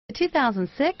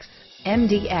2006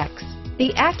 MDX.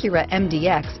 The Acura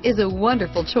MDX is a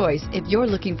wonderful choice if you're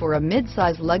looking for a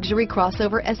mid-size luxury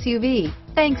crossover SUV.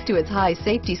 Thanks to its high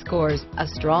safety scores, a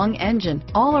strong engine,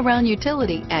 all-around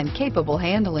utility, and capable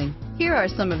handling. Here are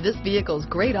some of this vehicle's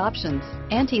great options: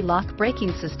 anti-lock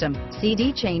braking system,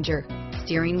 CD changer,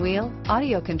 steering wheel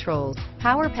audio controls,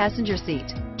 power passenger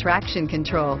seat, traction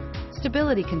control,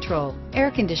 stability control,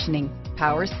 air conditioning,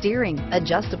 power steering,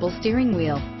 adjustable steering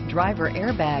wheel, driver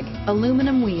airbag,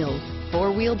 aluminum wheels,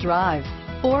 four-wheel drive,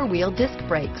 four-wheel disc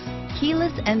brakes,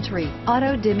 keyless entry,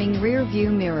 auto-dimming rear view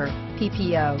mirror,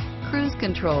 PPO, cruise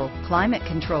control, climate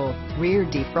control, rear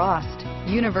defrost,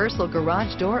 universal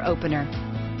garage door opener,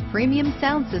 premium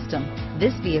sound system.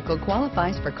 This vehicle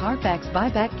qualifies for Carfax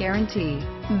buyback guarantee.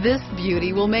 This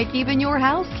beauty will make even your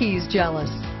house keys jealous.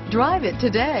 Drive it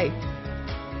today.